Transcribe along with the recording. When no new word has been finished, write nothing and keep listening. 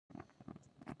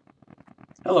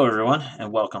Hello everyone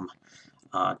and welcome.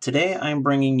 Today I'm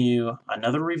bringing you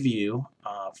another review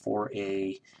for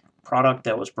a product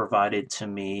that was provided to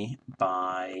me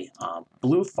by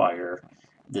BlueFire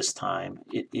this time.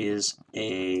 It is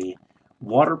a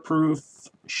waterproof,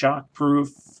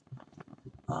 shockproof,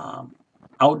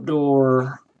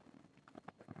 outdoor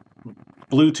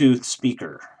Bluetooth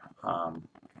speaker.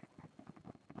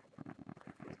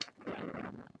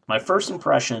 My first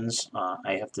impressions,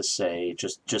 I have to say,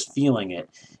 just feeling it,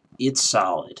 it's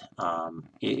solid.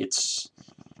 It's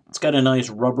got a nice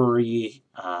rubbery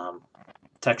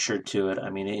texture to it. I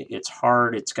mean, it's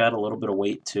hard. It's got a little bit of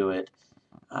weight to it.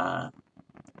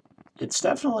 It's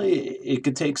definitely, it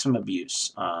could take some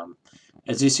abuse.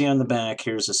 As you see on the back,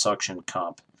 here's a suction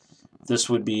cup. This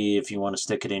would be if you want to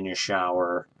stick it in your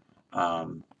shower,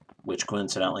 which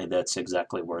coincidentally, that's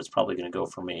exactly where it's probably going to go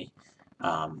for me.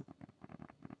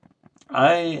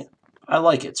 I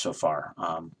like it so far.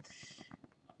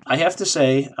 I have to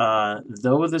say,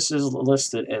 though this is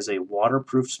listed as a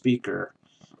waterproof speaker,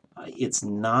 it's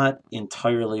not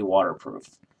entirely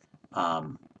waterproof.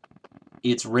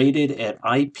 It's rated at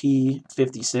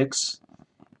IP56,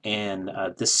 and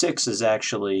the 6 is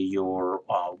actually your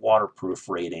waterproof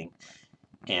rating.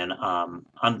 And on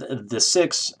the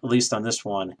 6, at least on this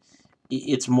one,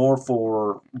 it's more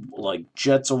for like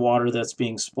jets of water that's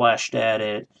being splashed at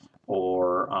it,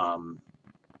 or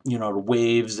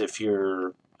waves if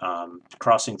you're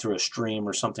crossing through a stream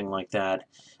or something like that.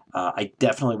 I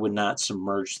definitely would not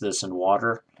submerge this in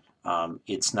water.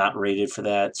 It's not rated for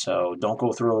that, so don't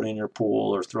go throw it in your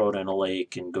pool or throw it in a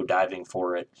lake and go diving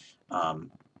for it.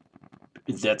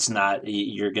 That's not,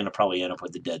 you're going to probably end up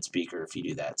with a dead speaker if you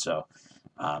do that. So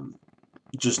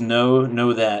just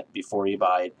know that before you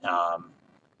buy it.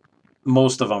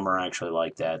 Most of them are actually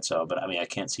like that. So, but I mean, I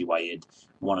can't see why you'd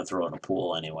want to throw it in a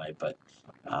pool anyway. But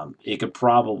it could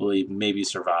probably maybe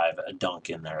survive a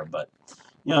dunk in there. But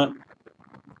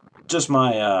just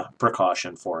my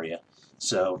precaution for you.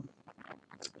 So,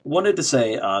 wanted to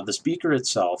say the speaker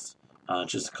itself.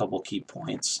 Just a couple key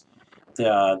points.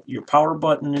 Your power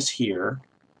button is here.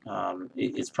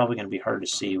 It's probably going to be hard to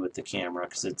see with the camera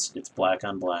because it's black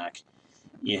on black.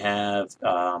 You have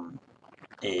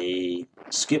a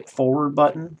skip forward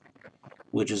button,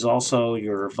 which is also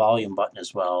your volume button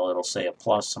as well. It'll say a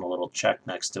plus and a little check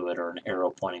next to it, or an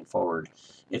arrow pointing forward.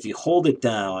 If you hold it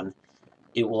down,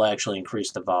 it will actually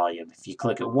increase the volume. If you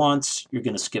click it once, you're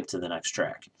going to skip to the next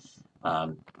track.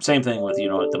 Same thing with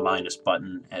the minus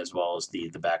button as well as the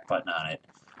back button on it.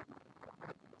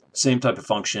 Same type of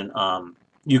function.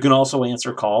 You can also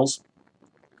answer calls.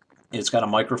 It's got a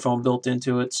microphone built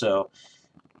into it, so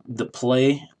the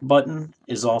play button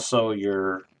is also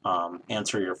your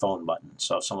answer your phone button.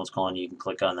 So if someone's calling you, can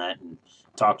click on that and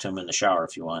talk to them in the shower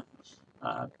if you want.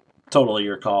 Totally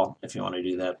your call if you want to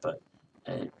do that, but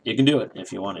you can do it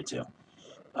if you wanted to.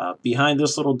 Behind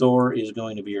this little door is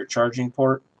going to be your charging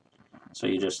port. So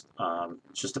you just,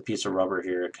 it's just a piece of rubber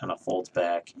here. It kind of folds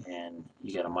back, and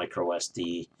you get a micro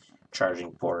SD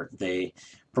charging port. They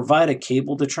provide a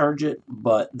cable to charge it,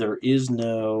 but there is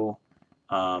no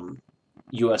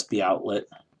USB outlet.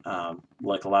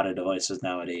 Like a lot of devices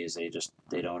nowadays,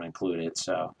 they don't include it.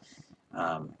 So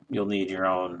you'll need your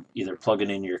own, either plug it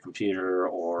into your computer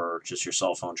or just your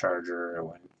cell phone charger.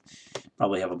 Or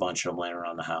probably have a bunch of them laying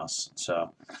around the house.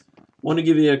 So I want to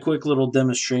give you a quick little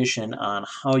demonstration on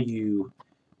how you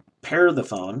pair the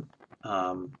phone.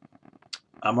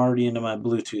 I'm already into my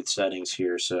Bluetooth settings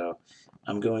here, so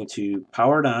I'm going to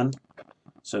power it on.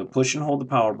 So push and hold the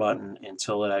power button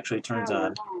until it actually turns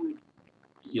on.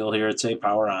 You'll hear it say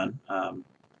power on.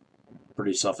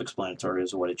 Pretty self-explanatory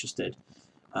as what it just did.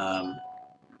 I'm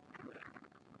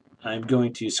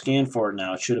going to scan for it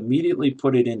now. It should immediately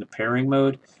put it into pairing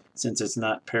mode since it's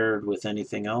not paired with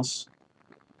anything else.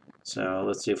 So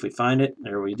let's see if we find it.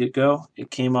 There we did go.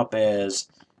 It came up as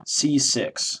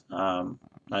C6.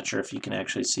 Not sure if you can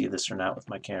actually see this or not with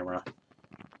my camera.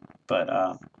 But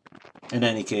in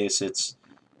any case, it's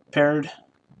paired.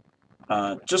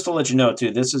 Just to let you know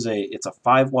too, it's a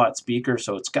 5-watt speaker,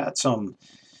 so it's got some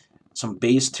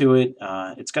bass to it.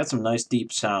 It's got some nice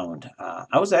deep sound.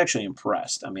 I was actually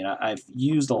impressed. I mean, I've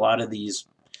used a lot of these,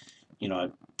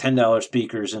 $10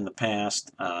 speakers in the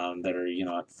past that are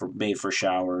made for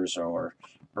showers or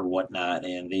whatnot,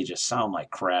 and they just sound like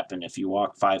crap. And if you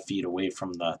walk 5 feet away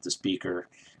from the speaker,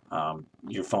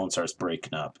 your phone starts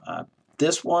breaking up.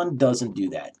 This one doesn't do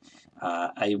that.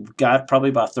 I got probably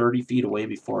about 30 feet away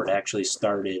before it actually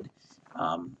started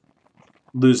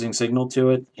losing signal to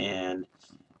it, and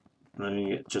let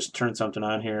me just turn something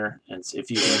on here and see if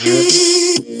you can hear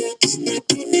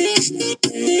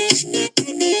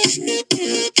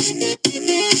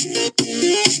it.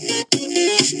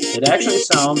 it actually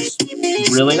sounds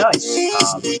really nice.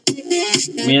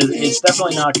 I mean, it's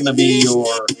definitely not going to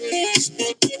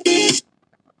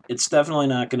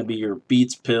be your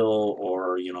Beats pill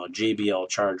or JBL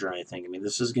charger or anything. I mean,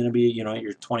 this is going to be your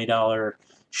 $20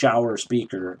 shower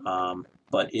speaker,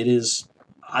 but it is.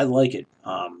 I like it.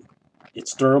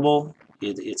 It's durable.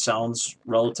 It sounds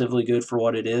relatively good for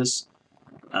what it is.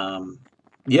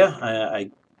 Yeah,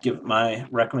 I give it my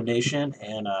recommendation,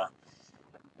 and I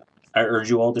urge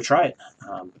you all to try it.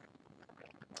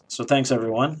 So thanks,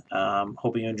 everyone.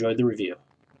 Hope you enjoyed the review.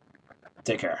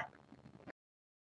 Take care.